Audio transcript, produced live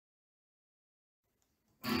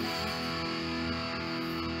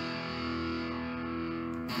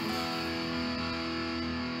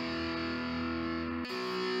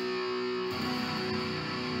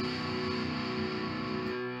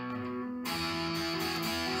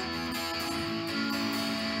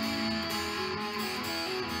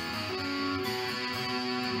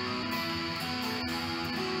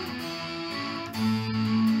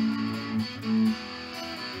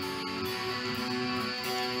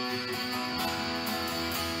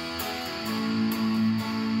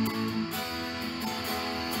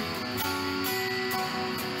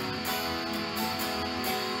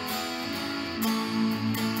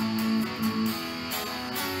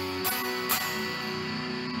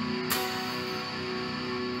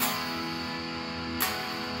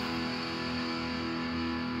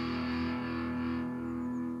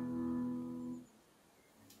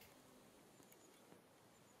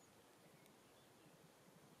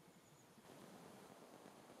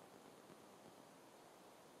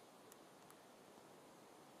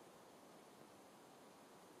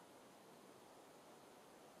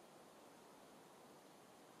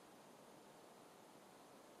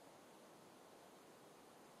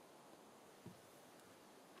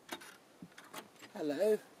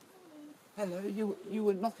Hello. Hello, you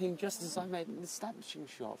were knocking just as I made an establishing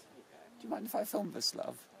shot. Do you mind if I film this,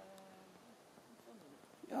 love?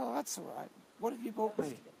 Oh, that's all right. What have you bought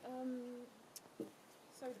me?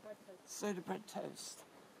 Soda bread toast. Soda bread toast.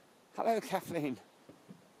 Hello, Kathleen.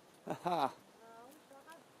 Haha.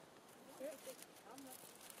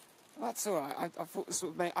 That's all right. I thought this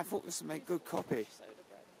would make good copy. Soda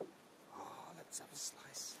bread. Oh, let's have a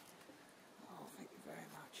slice. Oh, thank you very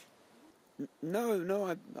much.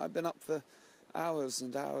 No, I've been up for hours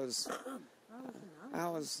and hours.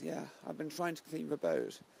 Hours, yeah. I've been trying to clean the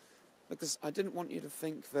boat because I didn't want you to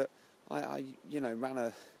think that I ran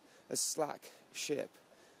a slack ship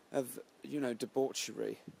of,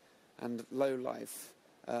 debauchery and low life.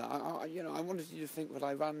 I wanted you to think that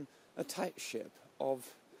I ran a tight ship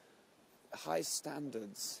of high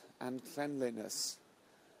standards and cleanliness.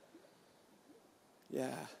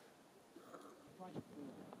 Yeah.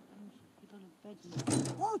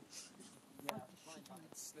 What? Yeah,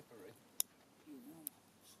 it's slippery. Do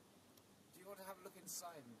you want to have a look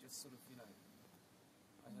inside and just sort of,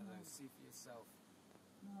 I don't know, see for yourself?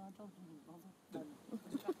 No, I don't think it's bother.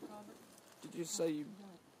 Did you say you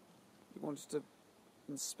wanted to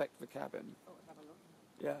inspect the cabin? Oh, have a look.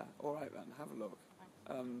 Yeah, all right then, have a look.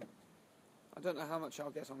 I don't know how much I'll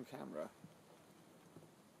get on camera.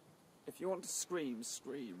 If you want to scream,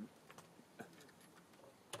 scream.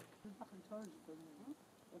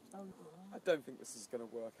 I don't think this is going to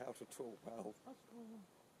work out at all well.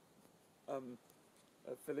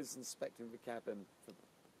 Phil is inspecting the cabin for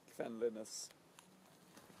cleanliness.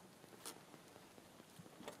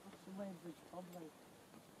 That's the Weybridge probably.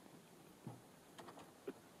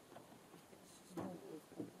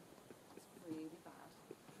 It's really bad.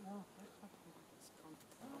 No, It's gone.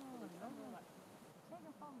 oh, no. Take a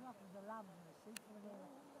photograph of the lab and the seat for there.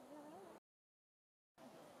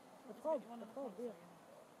 The pub here.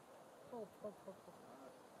 Pub.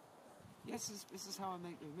 Yes, this is how I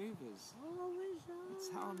make the movers. Oh, is that? It's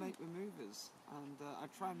how I make the movers, and I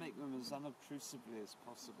try and make them as unobtrusively as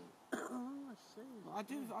possible. Oh, I see. I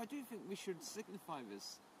do think we should signify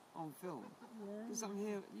this on film. Yeah. Because I'm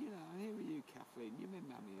here, I'm here with you, Kathleen. You're my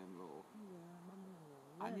mammy-in-law. Yeah,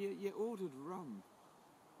 mummy. And you ordered rum.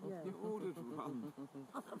 Yeah. You ordered rum.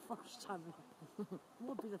 Not the first time. It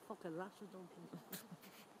won't be the fucking last, I don't think.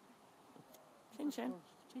 Chin chin.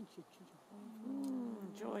 Chin.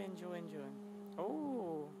 Enjoy.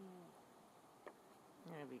 Oh.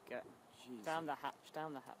 There we go. Jesus. Down the hatch.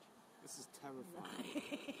 This is terrifying.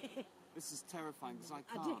 This is terrifying because I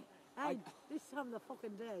can't. This time of the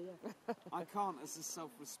fucking day, yeah. I can't as a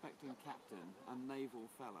self-respecting captain and naval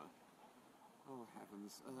fella. Oh,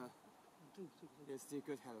 heavens. Here's to your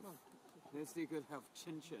good health. Here's to your good health.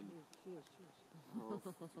 Chin. Cheers. Oh,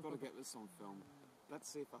 I've got to get this on film. Let's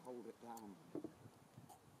see if I hold it down.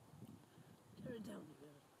 Turn it down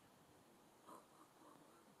again.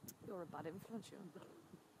 You're a bad influence, you.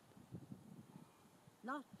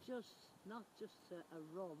 Not just a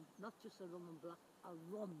rum, not just a rum and black, a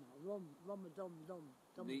rum a dum.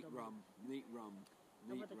 Neat rum.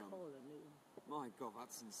 Know what they call it, neat rum. My God,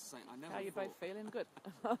 that's insane. I never How you thought... both feeling? Good.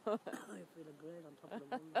 I'm feeling great on top of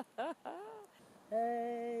the moon.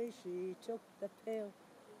 Hey, she took the pill.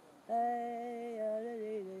 Hey,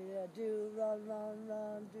 do run,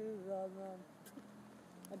 do run.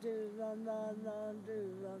 I do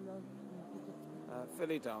run.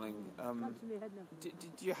 Philly, darling, do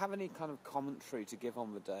you have any kind of commentary to give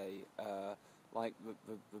on the day, like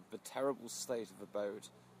the terrible state of the boat,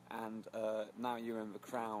 and now you're in the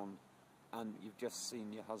Crown, and you've just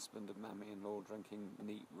seen your husband and mammy-in-law drinking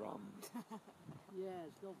neat rum? Yeah,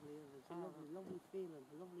 it's lovely, isn't it? It's a lovely feeling,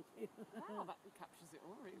 Wow, that captures it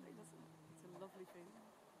all, really, doesn't it? It's a lovely feeling.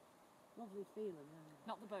 Lovely feeling, yeah.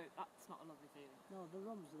 Not the boat, that's not a lovely feeling. No, the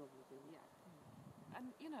rum's a lovely feeling. Yeah.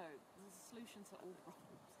 And, there's a solution to all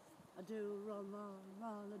problems. I do run,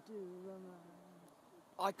 I do run.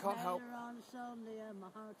 I can't help... Later on a Sunday and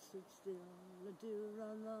my heart sits still. I do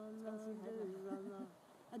run, do run.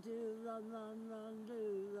 I do run, do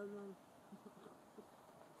run.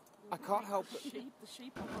 I can't help but... The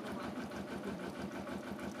sheep are running around.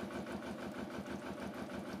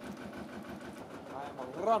 I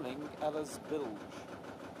am running Ella's bilge.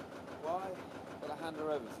 Why? Got to hand her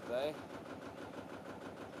over today.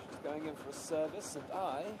 She's going in for a service and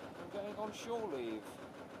I am going on shore leave.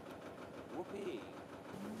 Whoopee.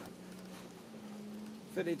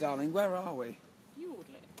 Philly, darling, where are we?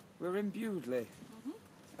 Bewdley. We're in Bewdley.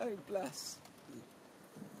 Oh, bless.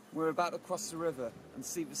 We're about to cross the river and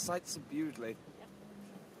see the sights of Bewdley.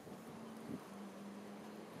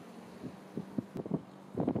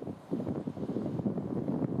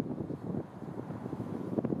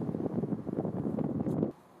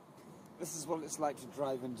 what it's like to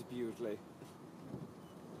drive into Bewdley.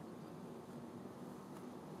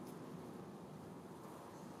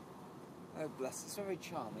 Oh bless, it's very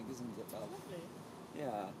charming, isn't it, love? Lovely.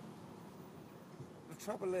 Yeah. The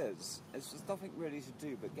trouble is, there's nothing really to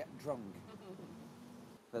do but get drunk.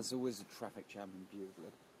 There's always a traffic jam in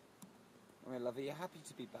Bewdley. I mean, love, are you happy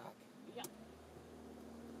to be back? Yeah.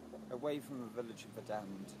 Away from the village of the damned.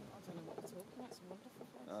 I don't know what we're talking about. It's a wonderful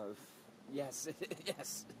place. Oh, yes,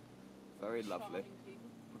 yes. Very lovely.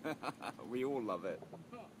 Charming people. We all love it.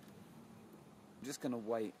 I'm just going to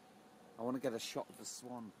wait. I want to get a shot of the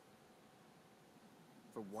swan.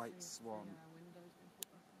 The white swan.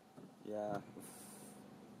 Yeah.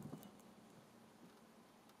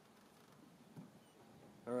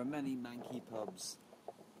 There are many manky pubs,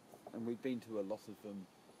 and we've been to a lot of them.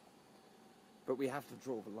 But we have to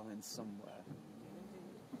draw the line somewhere.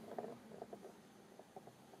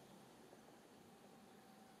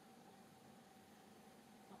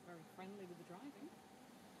 Not very friendly with the driving.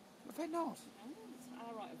 Are they not? No, it's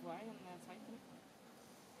our right of way and they're taking it.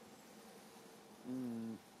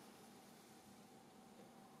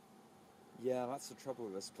 Yeah, that's the trouble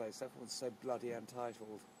with this place. Everyone's so bloody entitled.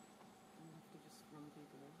 You have to just run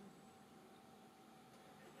people over.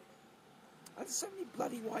 And there's so many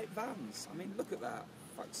bloody white vans. I mean, look at that.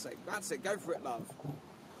 Fuck's sake. That's it. Go for it, love.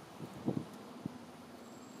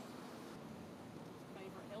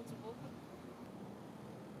 Favourite hill to walk up?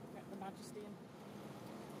 Get the Majesty in.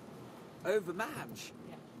 Oh, the Madge.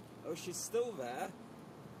 Yeah. Oh, she's still there.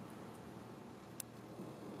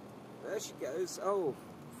 There she goes. Oh,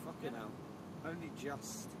 fucking hell. Only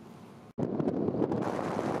just.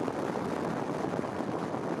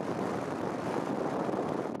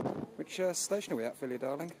 Which station are we at, Philly,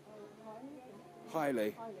 darling? Highly.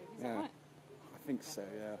 Is that Yeah. right? I think so,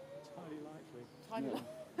 yeah. Highly likely. Highly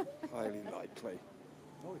Highly likely.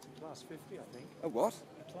 Oh, it's a class 50, I think. Oh, what?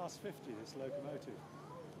 A class 50, this locomotive.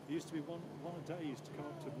 It used to be one a day used to come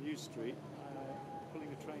up to New Street,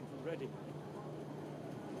 pulling a train from Reading.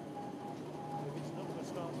 If its number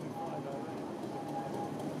starts with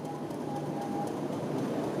 508.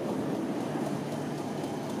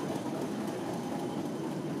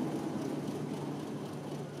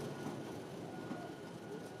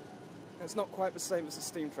 It's not quite the same as a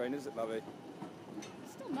steam train, is it, lovey?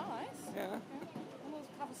 It's still nice. Yeah. And we'll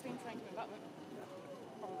have a steam train coming back with.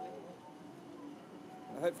 Probably.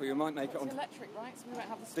 Hopefully you might make it It's on electric, right? So we won't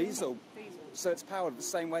have the steam. diesel. Diesel. So it's powered the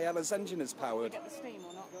same way Ella's engine is We powered. get the steam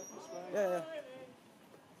or not? Yeah.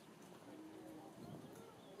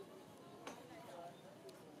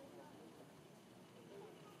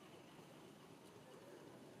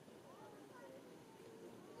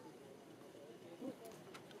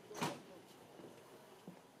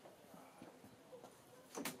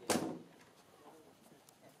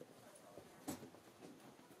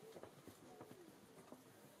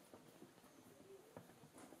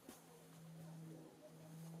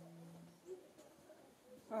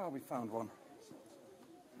 Oh, we found one.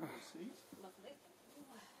 Lovely.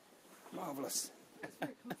 Marvellous. It's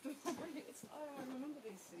very comfortable. Really. It's, oh, I remember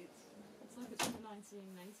these seats. It's like it's from the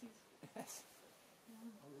 1980s. Yes.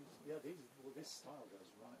 Yeah, this style goes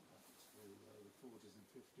right back to the 40s and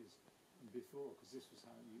 50s and before, because this was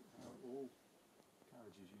how all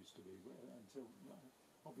carriages used to be until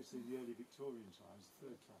obviously the early Victorian times.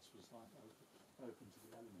 Third class was like open to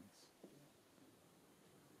the elements.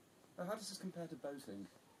 How does this compare to boating?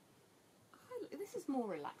 This is more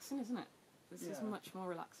relaxing, isn't it? This is Yeah. much more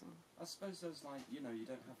relaxing. I suppose there's like, you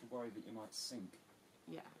don't have to worry that you might sink.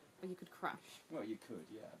 Yeah. Or you could crash. Well, you could,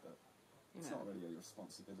 yeah, but You it's know. not really your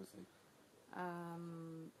responsibility.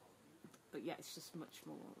 But yeah, it's just much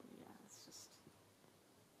more. Yeah, it's just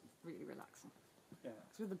really relaxing. Yeah.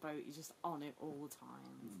 Because with the boat, you're just on it all the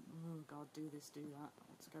time. Oh God, do this, do that.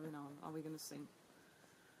 What's going on? Are we going to sink?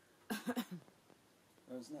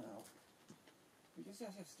 Whereas now, because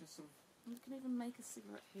yes, it's just sort of, You can even make a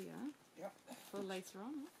cigarette here yeah, for later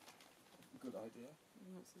on. good idea.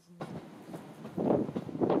 Even though it says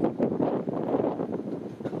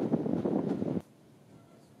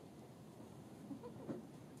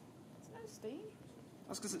It's no steam.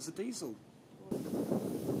 That's because it's a diesel.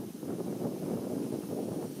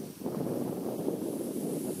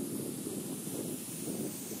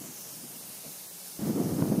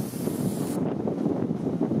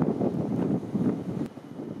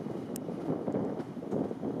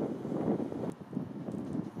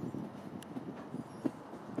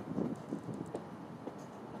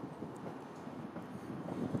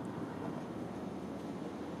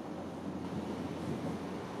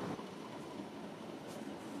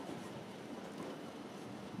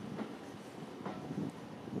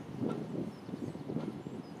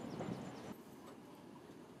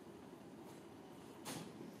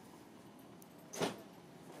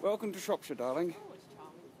 Welcome to Shropshire, darling. Oh, it's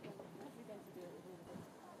charming. Lovely day to do it with all of them.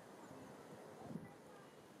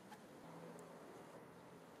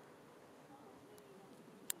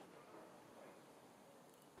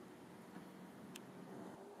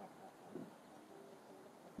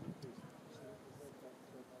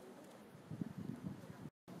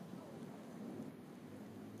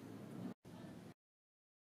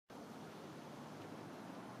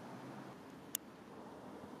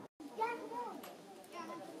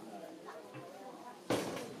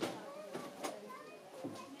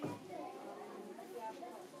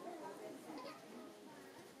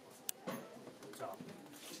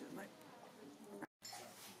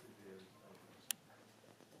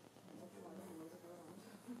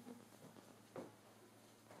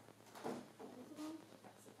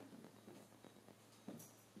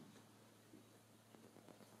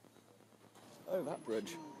 Oh, that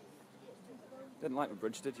bridge. Didn't like the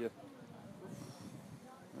bridge, did you?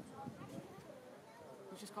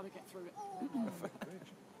 We've just got to get through it.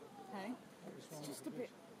 Hey? It's just a bit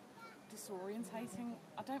disorientating.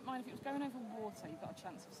 I don't mind if it was going over water, you've got a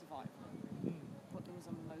chance of survival. But there was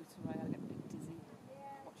a motorway, I get a bit dizzy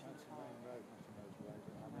watching the car.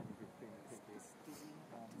 It's dizzy.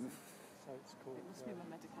 So it's called. It must be my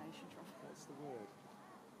medication trouble. What's the word?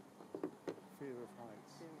 Fear of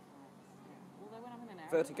heights. Fear of heights, yeah. Although when I'm in an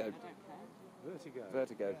aeroplane, Vertigo. I don't care. Vertigo.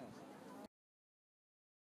 Vertigo. Yes.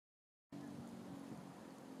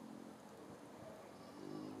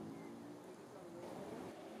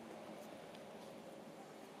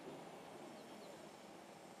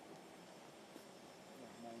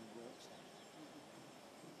 That main works.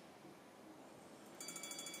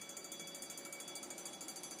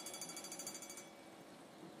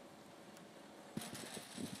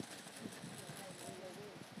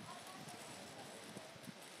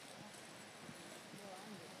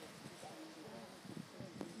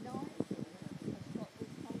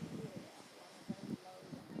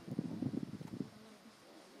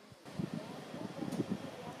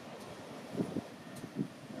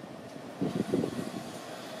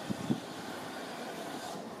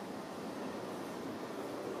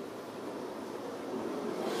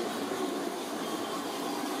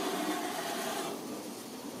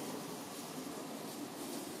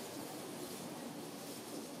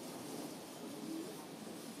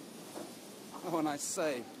 Oh, and I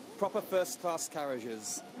say, proper first-class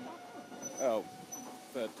carriages. Oh,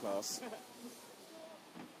 third class. Yeah.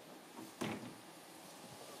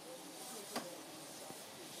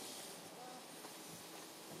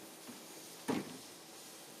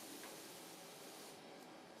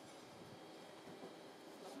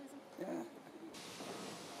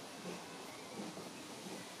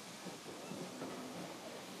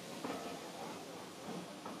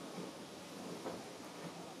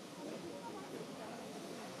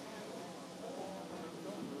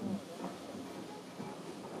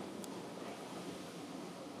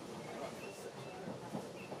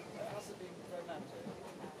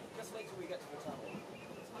 Just wait till we get to the tunnel.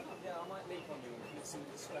 Yeah, I might leap on you with some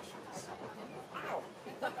discretions. Ow!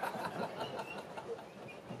 Oh,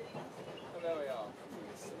 there we are.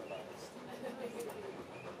 It's civilised.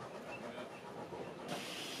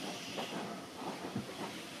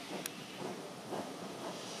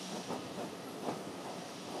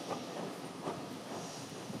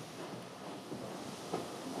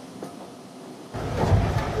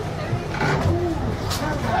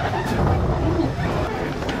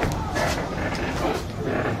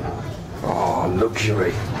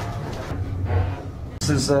 Luxury.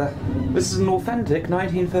 This is an authentic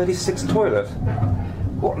 1936 toilet.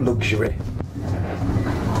 What luxury?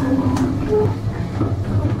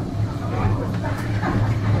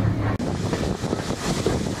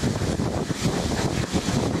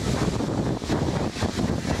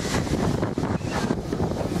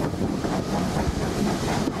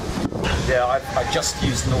 Yeah, I just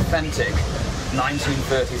used an authentic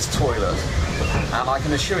 1930s toilet, and I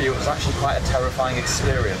can assure you it was actually quite a terrifying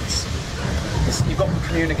experience. You've got the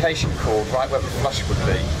communication cord right where the flush would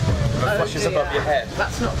be, and the flush is above your head.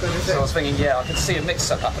 That's not good, is it? So I was thinking, yeah, I can see a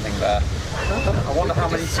mix-up happening there. I wonder how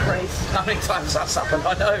many times that's happened.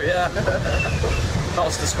 I know, yeah. Not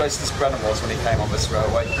as disgraced as Brennan was when he came on this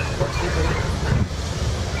railway. What did he do?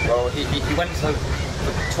 Well, he went to the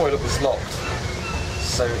toilet was locked.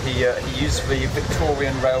 So he used the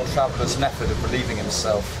Victorian rail traveller's method of relieving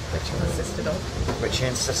himself. Which he insisted on. Which he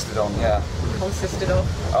insisted on, yeah. Consisted of?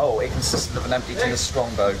 Oh, it consisted of an empty tin of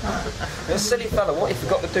Strongbow. The silly fellow, what he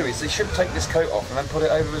forgot to do is he should take his coat off and then put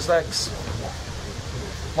it over his legs.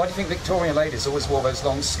 Why do you think Victorian ladies always wore those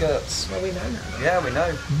long skirts? Well, we know now. Yeah, we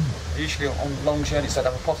know. Usually on long journeys they'd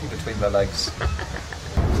have a potty between their legs.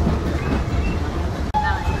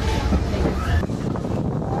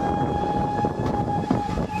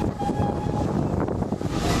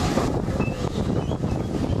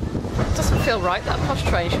 right, that posh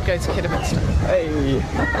train should go to Kidderminster. Hey!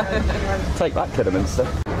 Take that, Kidderminster.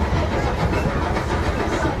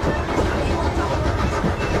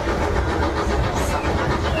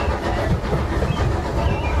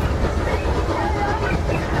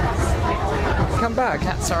 Come back.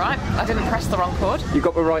 That's all right. I didn't press the wrong chord. You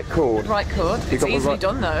got the right chord. Right chord. You It's got the easily right-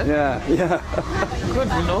 done though. Yeah, yeah. Good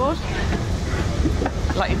lord.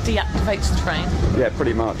 Like it deactivates the train. Yeah,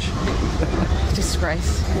 pretty much.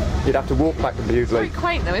 Disgrace. You'd have to walk back to Very Bewdley.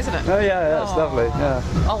 quaint though, isn't it? Oh yeah, that's Aw. lovely.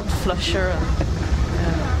 Yeah. Old Flusher and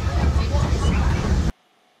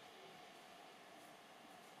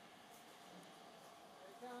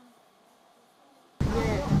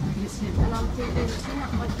And I'm thinking,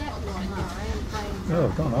 I get one now, I ain't paying. Oh,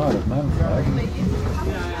 I've gone Isle of Man flag.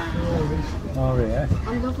 RAF. I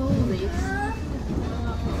love all this.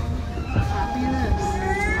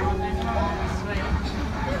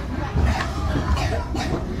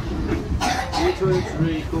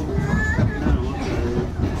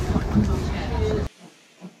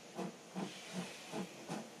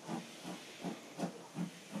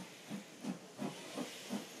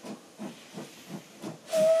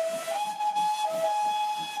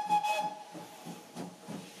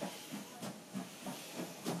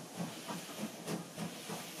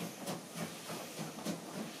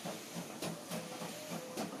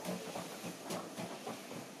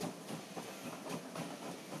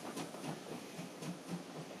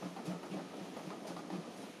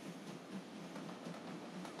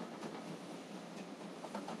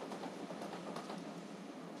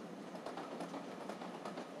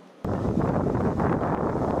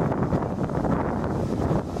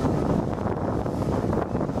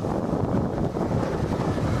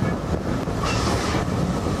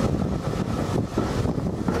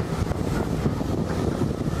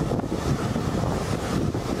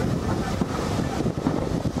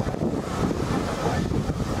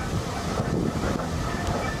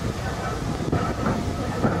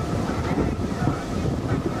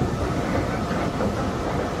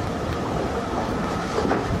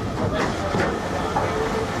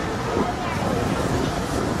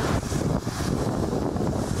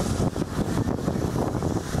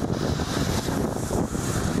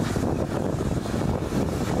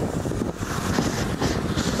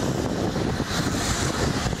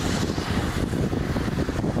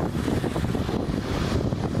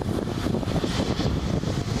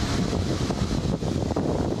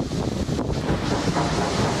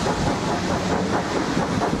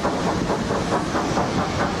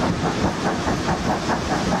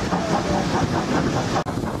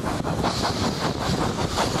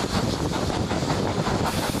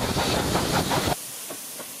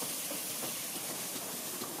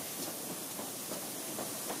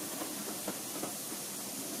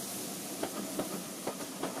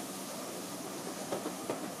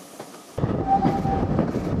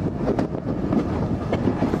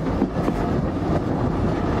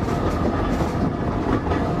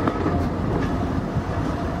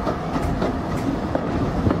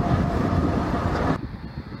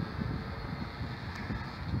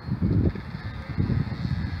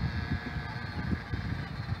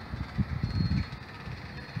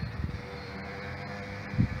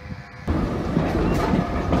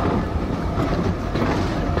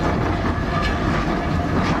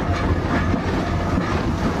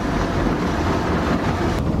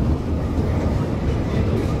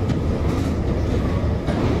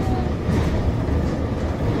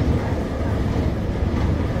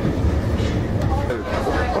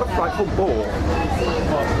 Ball.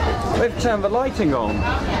 They've turned the lighting on.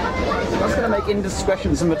 That's going to make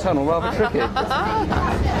indiscretions in the tunnel rather tricky. They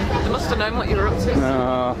must have known what you were up to.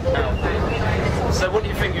 So what do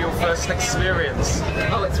you think of your first experience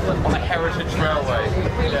Oh, it's wonderful. on a heritage railway?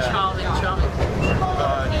 Really charming. Yeah.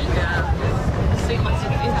 Seeing lots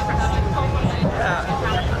of interesting.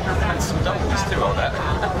 And some doubles too, I bet.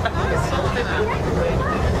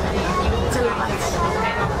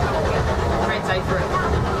 Great day for it.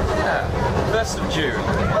 Yeah. 1st of June.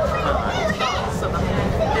 Summer.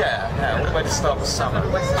 Yeah, all the way to start the summer.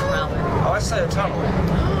 Western Railway. Oh, I say a tunnel.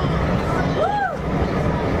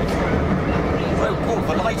 Oh, cool,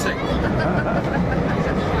 the lighting.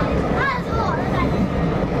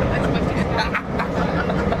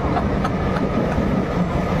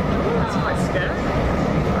 That's quite scary.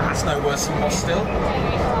 That's no worse than Boston.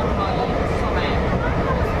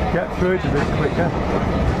 Get through it a bit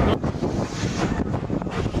quicker.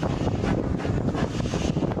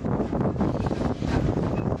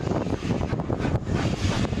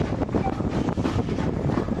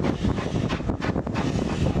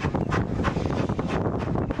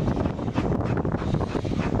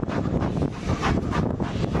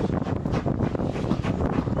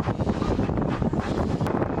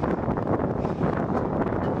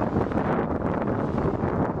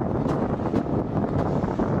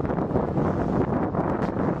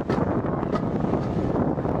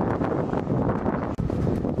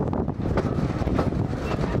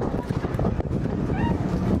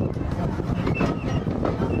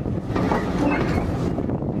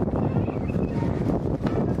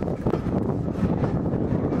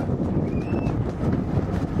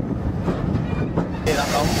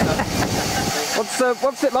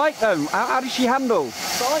 What's it like then? How does she handle?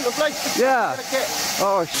 Fine, lovely. Yeah.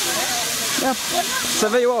 Oh, yeah. So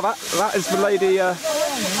there you are. That is the lady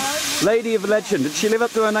of legend. Did she live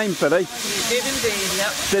up to her name, Philly? She did indeed,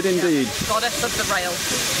 yep. Did indeed. Yeah. Goddess of the rail.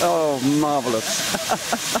 Oh,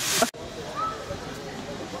 marvellous.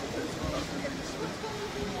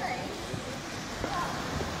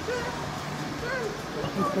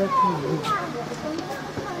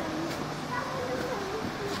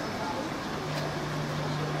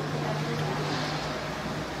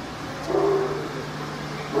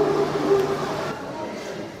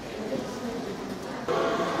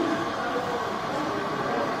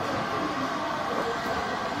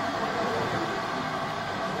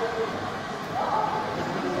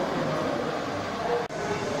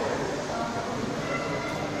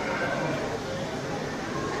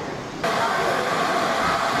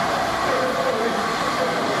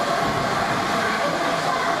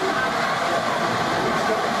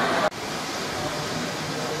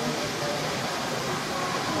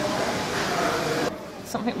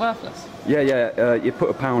 Something worthless. Yeah. You put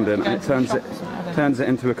a pound in, and it turns it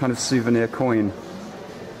into a kind of souvenir coin.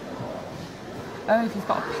 Oh, if you've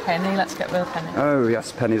got a penny, let's get rid of penny. Oh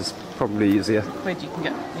yes, pennies probably easier. Quid, you can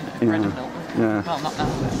get, bread and milk. Yeah. Well, not now,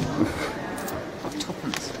 but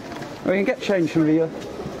tuppence. Well, you can get change from the.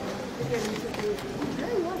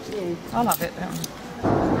 I'll have it.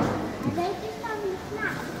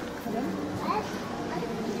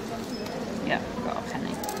 Yeah, got a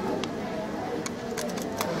penny.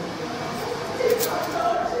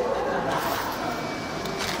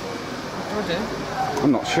 What do I do?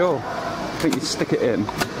 I'm not sure. I think you stick it in.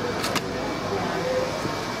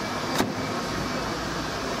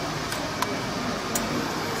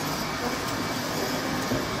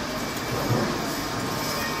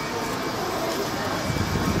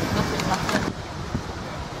 Nothing's happening.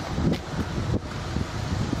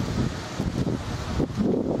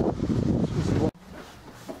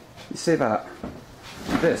 You see that?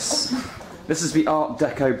 This is the Art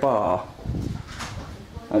Deco bar.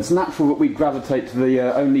 It's natural that we gravitate to the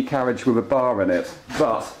only carriage with a bar in it,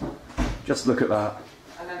 but just look at that.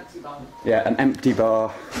 An empty bar. Yeah, an empty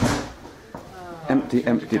bar. Empty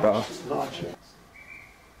bar. We're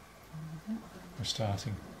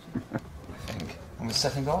starting. I think. And we're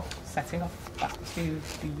setting off? Setting off back to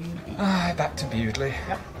Bewdley. Back to Bewdley.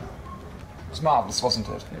 Yep. It was marvellous, wasn't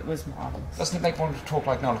it? It was marvellous. Doesn't it make one to talk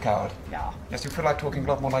like Noel Coward? Yeah. Yes, you feel like talking a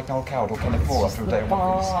lot more like Noel Coward or Kenneth Moore after a day The on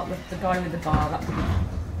bar, the guy with the bar, that didn't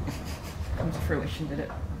come to fruition, did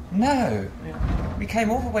it? No. Yeah. We came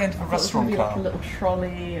all the way into the I thought it was gonna restaurant be car. like a little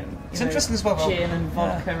trolley and It's interesting as well, gin and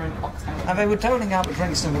vodka and cocktails. And they were doling out the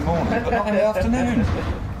drinks in the morning, but not in the afternoon.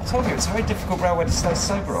 I told you, it's a very difficult railway to stay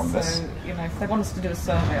sober on this. So, if they want us to do a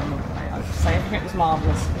survey on the way, I'd say everything was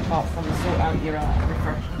marvellous, apart from sort out your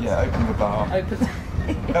refreshments. Yeah, open the bar.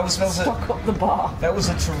 There was Stock up the bar. There was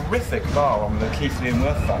a terrific bar on the Keighley and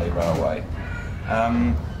Worth Valley Railway.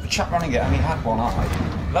 The chap running it only had one eye.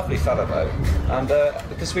 Lovely fellow though. And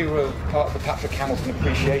because we were part of the Patrick Hamilton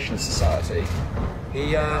Appreciation Society,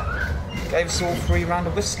 he gave us all 3 round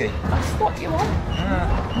of whiskey. That's what you want.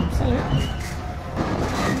 Absolutely.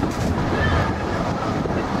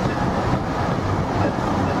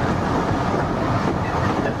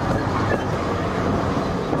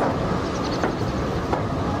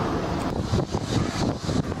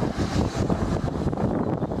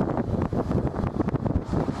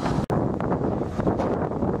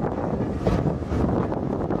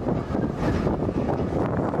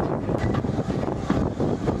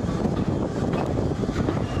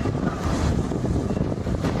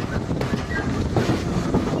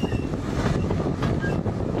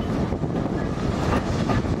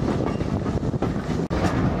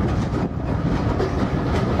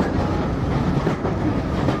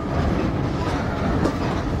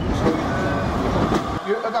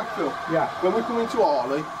 Yeah. When we come into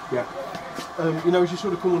Arley, Yeah. As you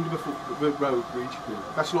sort of come under the road bridge,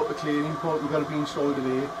 that's not the clearing point, you've got to be inside of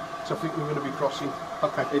here. So I think we're going to be crossing.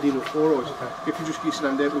 Okay. Heading up for us. Okay. If you just keep your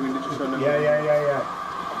hand out the window, just so I know. Yeah.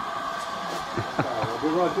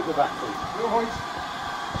 We're right at the back. You're right.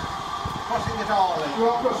 Crossing the Arley. You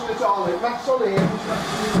are crossing the Arley. That's on here.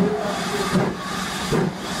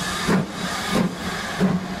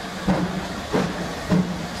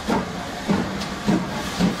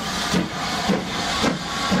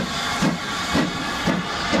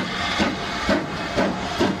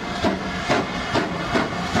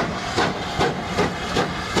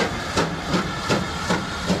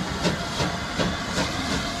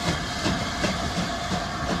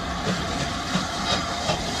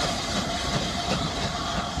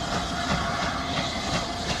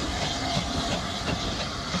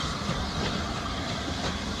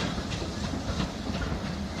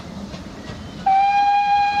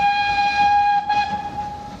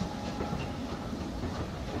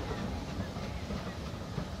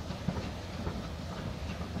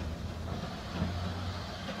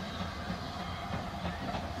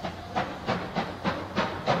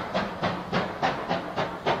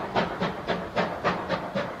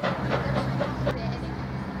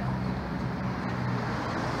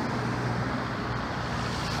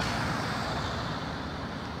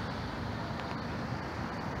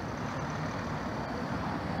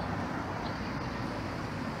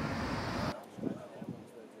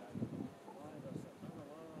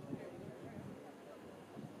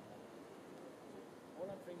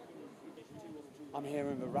 I'm here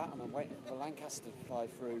in the rat and I'm waiting for the Lancaster to fly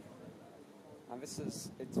through. And it's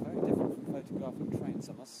very different from photographing trains,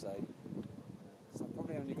 I must say. So I've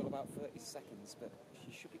probably only got about 30 seconds, but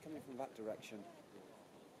she should be coming from that direction.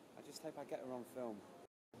 I just hope I get her on film.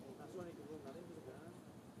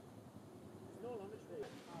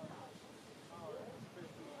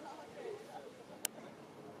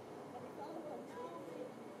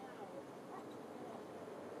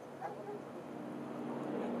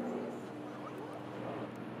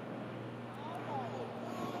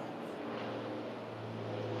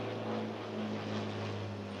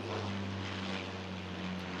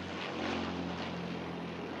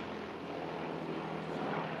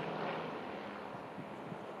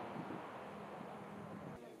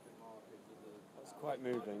 Quite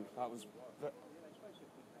moving. That was.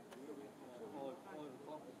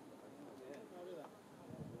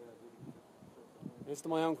 Here's to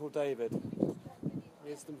my Uncle David.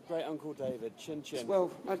 Here's to great Uncle David. Chin chin.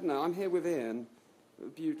 Well, I don't know. I'm here with Ian.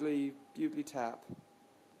 Bewdley Tap.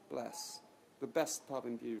 Bless. The best pub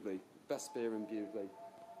in Bewdley. Best beer in Bewdley.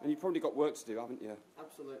 And you've probably got work to do, haven't you?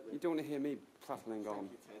 Absolutely. You don't want to hear me prattling on.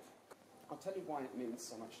 Thank you, Ted. I'll tell you why it means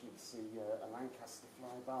so much to me to see a Lancaster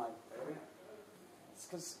fly by. It's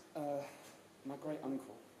because my great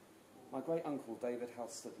uncle David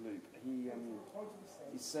Halstead Loop, he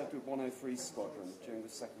served with 103 Squadron during the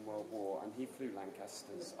Second World War, and he flew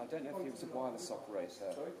Lancasters. I don't know if he was a wireless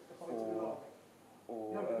operator or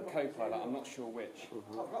a co-pilot, I'm not sure which,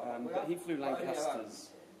 but he flew Lancasters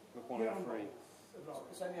with 103.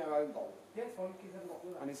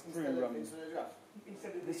 And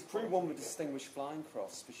his crew won the Distinguished Flying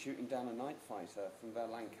Cross for shooting down a night fighter from their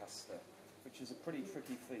Lancaster, which is a pretty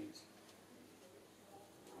tricky feat.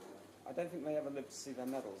 I don't think they ever lived to see their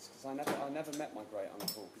medals, because I never met my great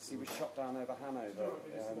uncle, because he was shot down over Hanover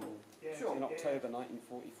in October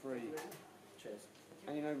 1943. Cheers.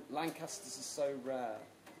 And you know, Lancasters are so rare.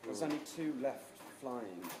 There's only 2 left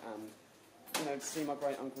flying, and you know, to see my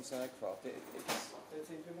great uncle's aircraft, it's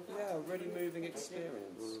a really moving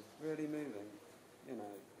experience. Really moving, you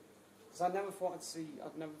know. Because I'd never thought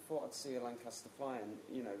I'd see a Lancaster flying.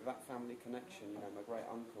 You know, that family connection. You know, my great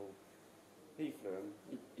uncle, he flew him.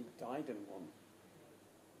 He died in one.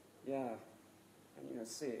 Yeah, and you know,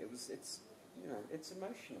 see it. It's you know, it's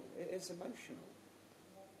emotional. It is emotional.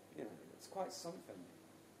 You know, it's quite something.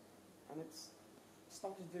 And it's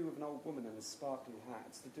not to do with an old woman in a sparkly hat.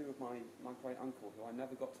 It's to do with my great uncle, who I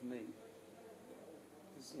never got to meet.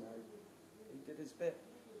 Because you know, he did his bit.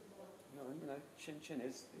 You know, chin chin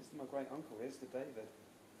is my great uncle. Here's to David.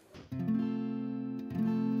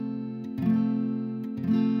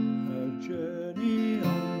 A journey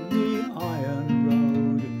on the iron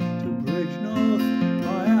road to Bridgnorth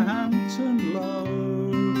by a Hampton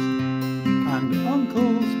load, and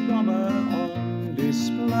Uncle's bomber